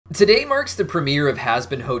Today marks the premiere of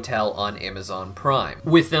Hazbin Hotel on Amazon Prime,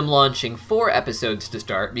 with them launching 4 episodes to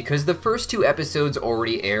start because the first 2 episodes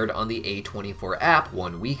already aired on the A24 app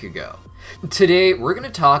 1 week ago. Today, we're going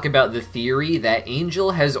to talk about the theory that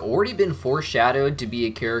Angel has already been foreshadowed to be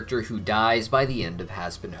a character who dies by the end of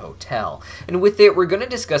Hazbin Hotel, and with it, we're going to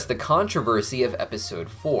discuss the controversy of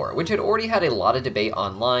episode 4, which had already had a lot of debate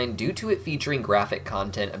online due to it featuring graphic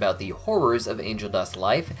content about the horrors of Angel Dust's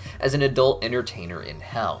life as an adult entertainer in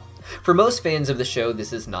hell. For most fans of the show,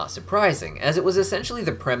 this is not surprising, as it was essentially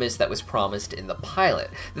the premise that was promised in the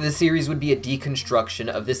pilot, that the series would be a deconstruction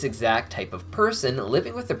of this exact type of person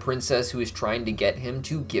living with a princess who is trying to get him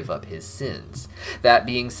to give up his sins. That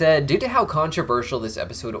being said, due to how controversial this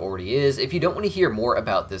episode already is, if you don't want to hear more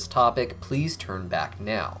about this topic, please turn back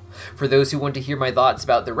now. For those who want to hear my thoughts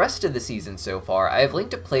about the rest of the season so far, I have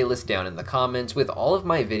linked a playlist down in the comments with all of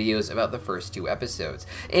my videos about the first 2 episodes,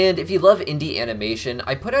 and if you love indie animation,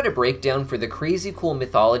 I put out a breakdown for the crazy cool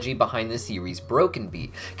mythology behind the series Broken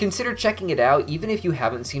Beat. Consider checking it out even if you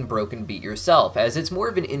haven't seen Broken Beat yourself, as it's more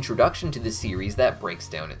of an introduction to the series that breaks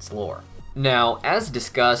down its lore. Now, as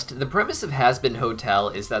discussed, the premise of Hazbin Hotel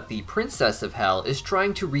is that the Princess of Hell is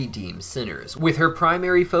trying to redeem sinners, with her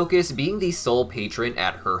primary focus being the sole patron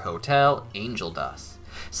at her hotel, Angel Dust.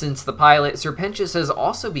 Since the pilot, Serpentius has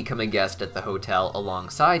also become a guest at the hotel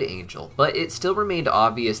alongside Angel, but it still remained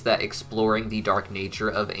obvious that exploring the dark nature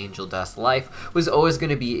of Angel Dust's life was always going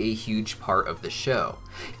to be a huge part of the show.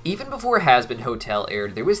 Even before Hazbin Hotel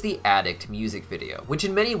aired, there was the Addict music video, which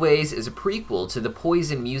in many ways is a prequel to the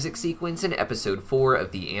Poison music sequence in episode 4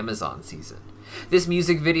 of the Amazon season. This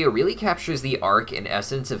music video really captures the arc and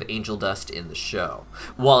essence of Angel Dust in the show.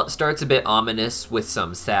 While it starts a bit ominous with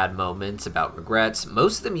some sad moments about regrets,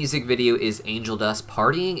 most of the music video is Angel Dust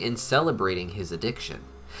partying and celebrating his addiction.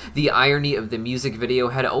 The irony of the music video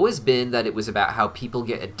had always been that it was about how people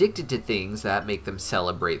get addicted to things that make them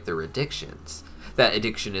celebrate their addictions. That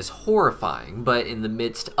addiction is horrifying, but in the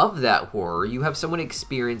midst of that horror, you have someone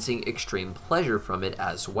experiencing extreme pleasure from it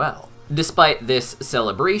as well. Despite this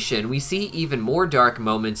celebration, we see even more dark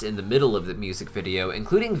moments in the middle of the music video,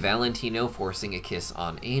 including Valentino forcing a kiss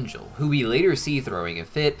on Angel, who we later see throwing a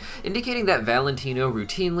fit, indicating that Valentino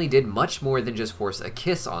routinely did much more than just force a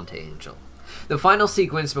kiss onto Angel. The final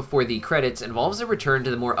sequence before the credits involves a return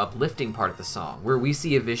to the more uplifting part of the song, where we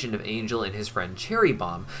see a vision of Angel and his friend Cherry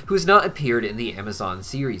Bomb, who has not appeared in the Amazon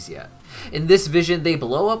series yet. In this vision, they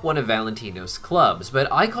blow up one of Valentino's clubs,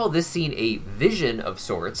 but I call this scene a vision of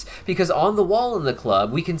sorts because on the wall in the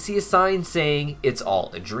club we can see a sign saying, "It's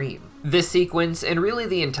all a dream." This sequence, and really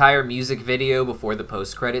the entire music video before the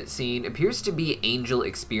post-credit scene, appears to be Angel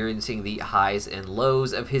experiencing the highs and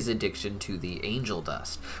lows of his addiction to the Angel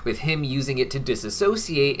Dust, with him using it to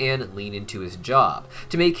disassociate and lean into his job,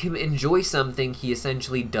 to make him enjoy something he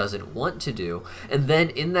essentially doesn't want to do, and then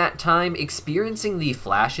in that time experiencing the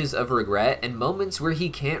flashes of regret and moments where he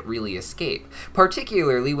can't really escape,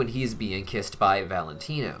 particularly when he's being kissed by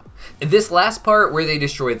Valentino. This last part where they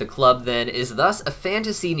destroy the club then is thus a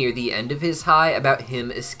fantasy near the end of his high about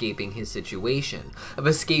him escaping his situation, of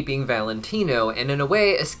escaping Valentino, and in a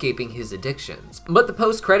way escaping his addictions. But the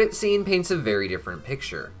post-credit scene paints a very different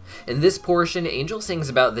picture. In this portion, Angel sings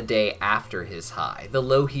about the day after his high, the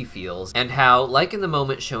low he feels, and how, like in the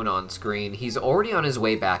moment shown on screen, he's already on his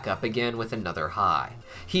way back up again with another high.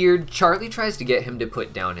 Here, Charlie tries to get him to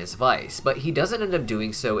put down his vice, but he doesn't end up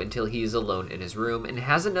doing so until he is alone in his room and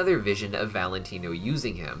has another vision of Valentino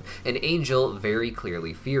using him, and Angel very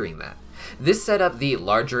clearly fearing that. This set up the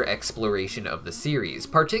larger exploration of the series,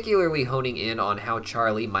 particularly honing in on how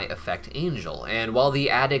Charlie might affect Angel, and while the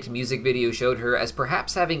Addict music video showed her as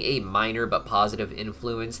perhaps having a minor but positive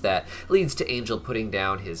influence that leads to Angel putting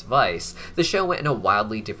down his vice, the show went in a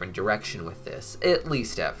wildly different direction with this, at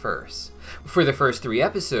least at first. For the first 3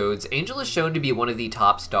 episodes, Angel is shown to be one of the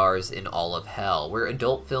top stars in all of hell, where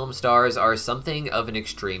adult film stars are something of an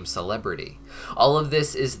extreme celebrity. All of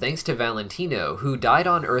this is thanks to Valentino, who died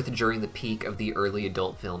on Earth during the peak of the early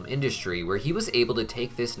adult film industry, where he was able to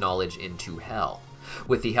take this knowledge into hell.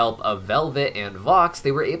 With the help of Velvet and Vox,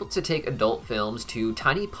 they were able to take adult films to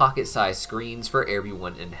tiny pocket-sized screens for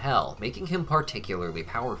everyone in hell, making him particularly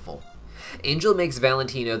powerful. Angel makes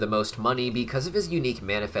Valentino the most money because of his unique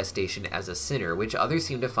manifestation as a sinner, which others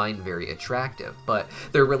seem to find very attractive, but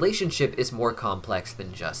their relationship is more complex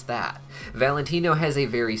than just that. Valentino has a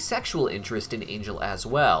very sexual interest in Angel as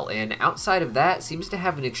well, and outside of that seems to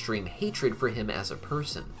have an extreme hatred for him as a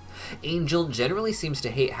person. Angel generally seems to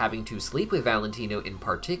hate having to sleep with Valentino in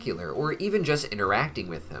particular, or even just interacting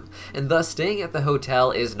with him, and thus staying at the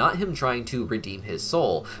hotel is not him trying to redeem his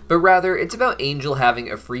soul, but rather it's about Angel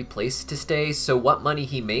having a free place to stay, so what money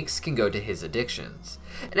he makes can go to his addictions.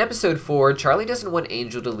 In episode 4, Charlie doesn't want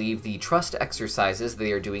Angel to leave the trust exercises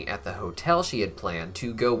they are doing at the hotel she had planned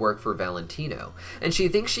to go work for Valentino, and she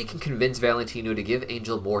thinks she can convince Valentino to give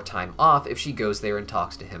Angel more time off if she goes there and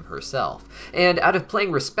talks to him herself. And out of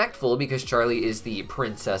playing respectful because Charlie is the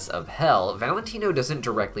princess of hell, Valentino doesn't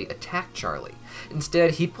directly attack Charlie.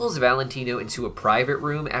 Instead, he pulls Valentino into a private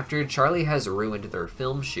room after Charlie has ruined their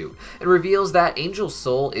film shoot, and reveals that Angel's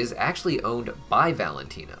soul is actually owned by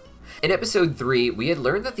Valentino. In episode 3, we had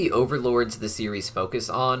learned that the overlords the series focus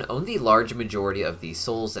on own the large majority of the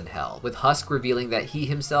souls in hell, with Husk revealing that he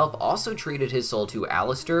himself also traded his soul to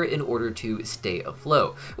Alistair in order to stay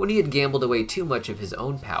afloat, when he had gambled away too much of his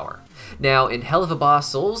own power. Now, in Hell of a Boss,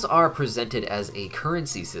 souls are presented as a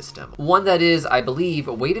currency system, one that is, I believe,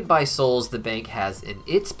 weighted by souls the bank has in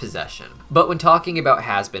its possession. But when talking about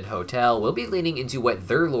Hazbin Hotel, we'll be leaning into what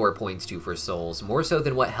their lore points to for souls, more so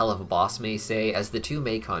than what Hell of a Boss may say, as the two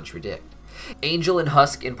may contradict. Angel and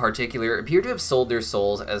Husk in particular appear to have sold their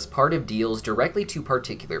souls as part of deals directly to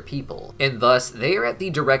particular people, and thus they are at the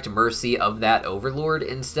direct mercy of that overlord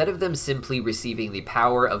instead of them simply receiving the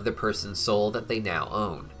power of the person's soul that they now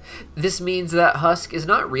own. This means that Husk is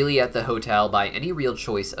not really at the hotel by any real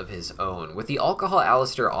choice of his own, with the alcohol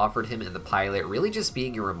Alistair offered him in the pilot really just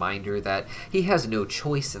being a reminder that he has no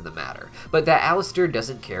choice in the matter, but that Alistair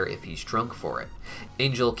doesn't care if he's drunk for it.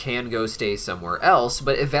 Angel can go stay somewhere else,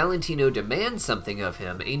 but if Valentino demands something of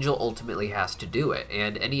him, Angel ultimately has to do it,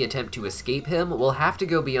 and any attempt to escape him will have to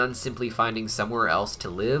go beyond simply finding somewhere else to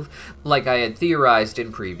live, like I had theorized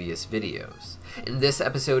in previous videos. In this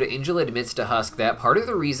episode, Angel admits to Husk that part of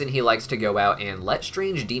the reason he likes to go out and let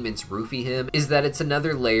strange demons roofie him is that it's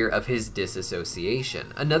another layer of his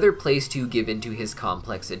disassociation, another place to give into his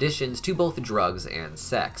complex addictions to both drugs and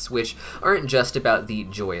sex, which aren't just about the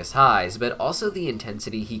joyous highs, but also the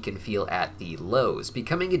intensity he can feel at the lows,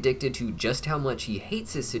 becoming addicted to just how much he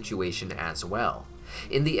hates his situation as well.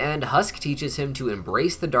 In the end, Husk teaches him to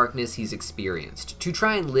embrace the darkness he's experienced, to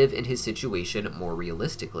try and live in his situation more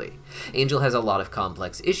realistically. Angel has a lot of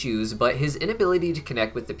complex issues, but his inability to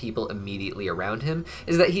connect with the people immediately around him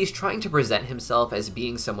is that he's trying to present himself as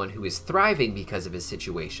being someone who is thriving because of his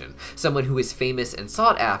situation, someone who is famous and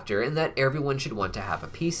sought after, and that everyone should want to have a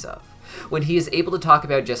piece of. When he is able to talk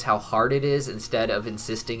about just how hard it is instead of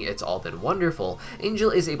insisting it's all been wonderful, Angel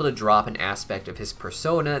is able to drop an aspect of his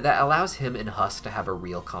persona that allows him and Husk to have a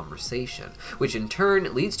real conversation, which in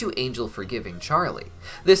turn leads to Angel forgiving Charlie.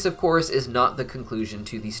 This, of course, is not the conclusion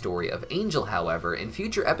to the story of Angel, however, and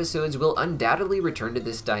future episodes will undoubtedly return to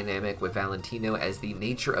this dynamic with Valentino as the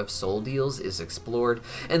nature of soul deals is explored,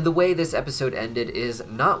 and the way this episode ended is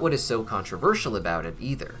not what is so controversial about it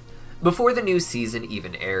either. Before the new season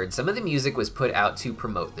even aired, some of the music was put out to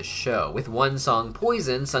promote the show, with one song,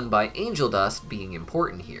 Poison, sung by Angel Dust, being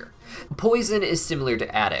important here. Poison is similar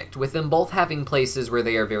to Addict, with them both having places where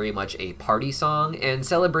they are very much a party song and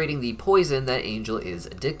celebrating the poison that Angel is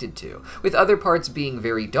addicted to, with other parts being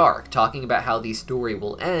very dark, talking about how the story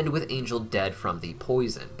will end with Angel dead from the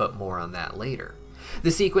poison, but more on that later.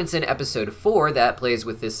 The sequence in episode 4 that plays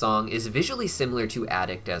with this song is visually similar to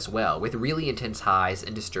Addict as well, with really intense highs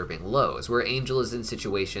and disturbing lows, where Angel is in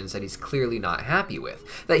situations that he's clearly not happy with,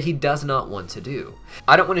 that he does not want to do.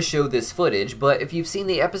 I don't want to show this footage, but if you've seen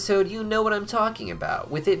the episode, you know what I'm talking about,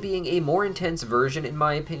 with it being a more intense version, in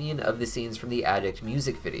my opinion, of the scenes from the Addict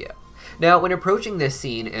music video. Now, when approaching this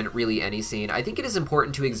scene, and really any scene, I think it is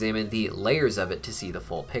important to examine the layers of it to see the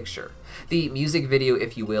full picture. The music video,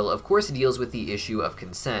 if you will, of course deals with the issue of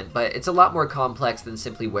consent, but it's a lot more complex than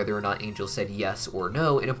simply whether or not Angel said yes or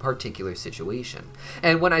no in a particular situation.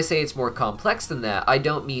 And when I say it's more complex than that, I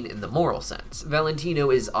don't mean in the moral sense.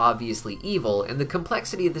 Valentino is obviously evil, and the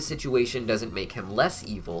complexity of the situation doesn't make him less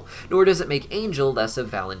evil, nor does it make Angel less of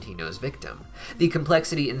Valentino's victim. The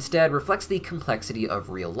complexity instead reflects the complexity of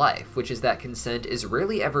real life, which is that consent is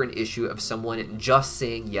rarely ever an issue of someone just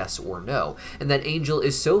saying yes or no, and that Angel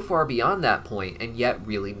is so far beyond that point and yet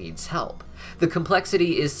really needs help. The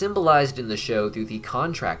complexity is symbolized in the show through the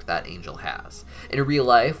contract that Angel has. In real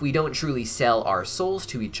life, we don't truly sell our souls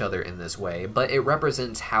to each other in this way, but it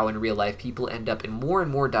represents how in real life people end up in more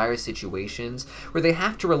and more dire situations where they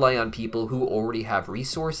have to rely on people who already have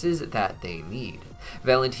resources that they need.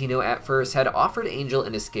 Valentino at first had offered Angel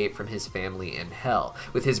an escape from his family in hell,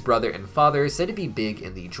 with his brother and father said to be big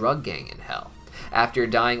in the drug gang in hell. After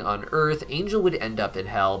dying on Earth, Angel would end up in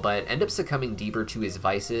hell, but end up succumbing deeper to his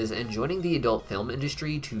vices and joining the adult film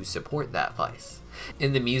industry to support that vice.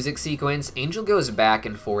 In the music sequence, Angel goes back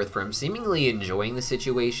and forth from seemingly enjoying the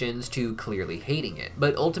situations to clearly hating it,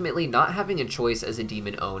 but ultimately not having a choice as a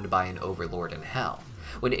demon owned by an overlord in hell.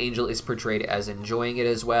 When Angel is portrayed as enjoying it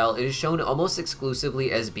as well, it is shown almost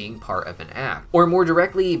exclusively as being part of an act, or more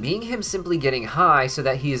directly, being him simply getting high so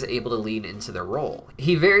that he is able to lean into the role.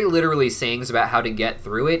 He very literally sings about how to get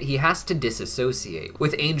through it, he has to disassociate,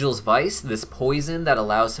 with Angel's vice, this poison that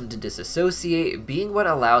allows him to disassociate, being what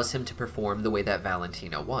allows him to perform the way that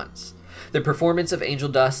Valentino wants. The performance of Angel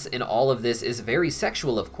Dust in all of this is very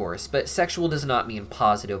sexual, of course, but sexual does not mean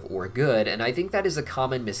positive or good, and I think that is a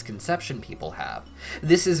common misconception people have.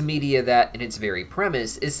 This is media that, in its very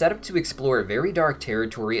premise, is set up to explore very dark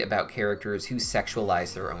territory about characters who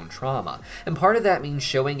sexualize their own trauma, and part of that means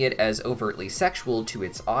showing it as overtly sexual to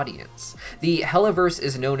its audience. The Helliverse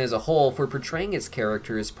is known as a whole for portraying its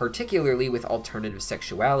characters, particularly with alternative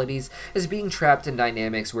sexualities, as being trapped in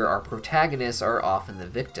dynamics where our protagonists are often the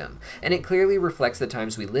victim, and it clearly reflects the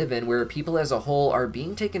times we live in where people as a whole are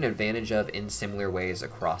being taken advantage of in similar ways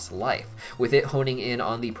across life, with it honing in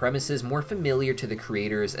on the premises more familiar to the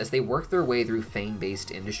creators as they work their way through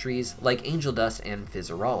fame-based industries like Angel Dust and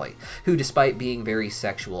Fizzaroli, who despite being very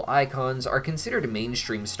sexual icons are considered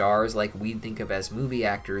mainstream stars like we'd think of as movie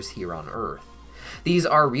actors here on Earth. These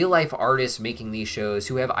are real-life artists making these shows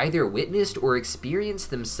who have either witnessed or experienced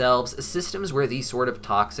themselves systems where these sort of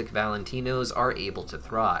toxic Valentinos are able to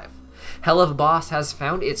thrive. Hell of Boss has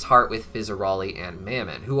found its heart with Fizzaroli and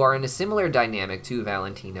Mammon, who are in a similar dynamic to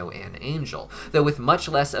Valentino and Angel, though with much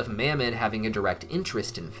less of Mammon having a direct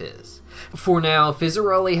interest in Fizz. For now,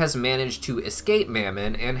 Fizzaroli has managed to escape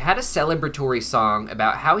Mammon and had a celebratory song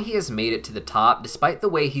about how he has made it to the top despite the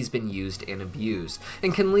way he's been used and abused,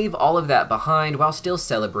 and can leave all of that behind while still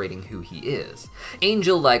celebrating who he is.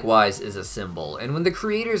 Angel likewise is a symbol, and when the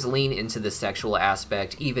creators lean into the sexual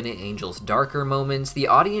aspect even in Angel's darker moments, the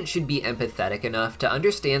audience should be empathetic enough to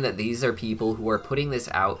understand that these are people who are putting this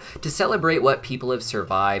out to celebrate what people have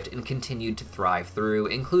survived and continued to thrive through,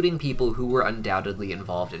 including people who were undoubtedly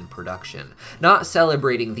involved in production, not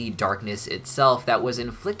celebrating the darkness itself that was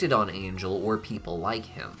inflicted on Angel or people like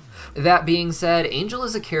him. That being said, Angel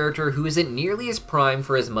is a character who isn't nearly as prime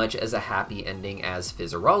for as much as a happy ending as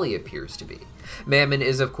Fizzaroli appears to be. Mammon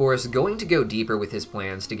is of course going to go deeper with his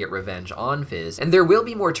plans to get revenge on Fizz, and there will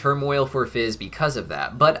be more turmoil for Fizz because of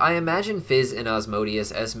that, but I imagine Fizz and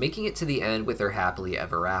Asmodeus as making it to the end with their happily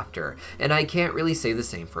ever after, and I can't really say the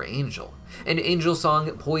same for Angel. In Angel's song,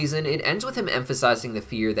 Poison, it ends with him emphasizing the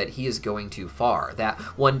fear that he is going too far, that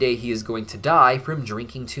one day he is going to die from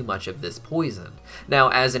drinking too much of this poison. Now,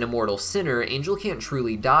 as an immortal sinner, Angel can't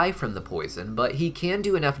truly die from the poison, but he can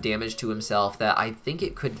do enough damage to himself that I think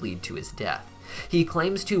it could lead to his death. He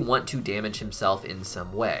claims to want to damage himself in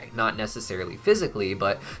some way, not necessarily physically,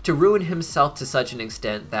 but to ruin himself to such an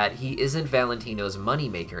extent that he isn't Valentino's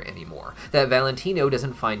moneymaker anymore, that Valentino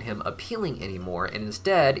doesn't find him appealing anymore, and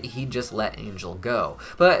instead, he'd just let Angel go.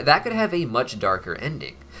 But that could have a much darker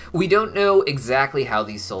ending. We don't know exactly how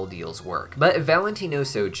these soul deals work, but if Valentino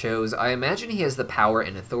so chose, I imagine he has the power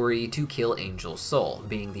and authority to kill Angel's soul,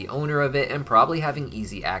 being the owner of it and probably having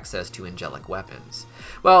easy access to angelic weapons.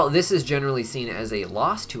 While this is generally seen as a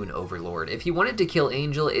loss to an overlord, if he wanted to kill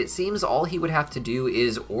Angel, it seems all he would have to do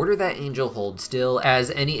is order that Angel hold still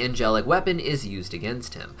as any angelic weapon is used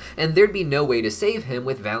against him, and there'd be no way to save him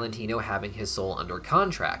with Valentino having his soul under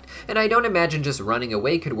contract, and I don't imagine just running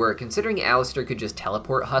away could work considering Alistair could just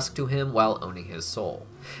teleport Husk to him while owning his soul.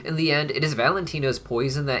 In the end, it is Valentino's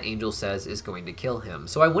poison that Angel says is going to kill him,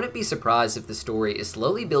 so I wouldn't be surprised if the story is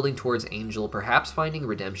slowly building towards Angel perhaps finding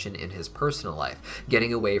redemption in his personal life,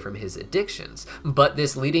 getting away from his addictions, but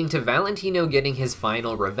this leading to Valentino getting his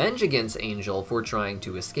final revenge against Angel for trying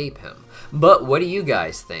to escape him. But what do you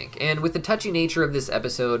guys think? And with the touchy nature of this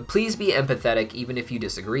episode, please be empathetic even if you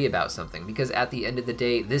disagree about something, because at the end of the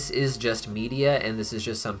day, this is just media and this is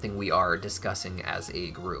just something we are discussing as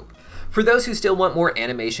a group. For those who still want more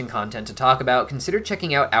animation content to talk about, consider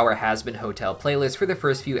checking out our Hazbin Hotel playlist for the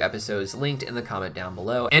first few episodes linked in the comment down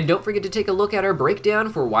below, and don't forget to take a look at our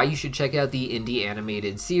breakdown for why you should check out the indie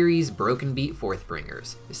animated series Broken Beat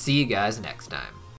Forthbringers. See you guys next time.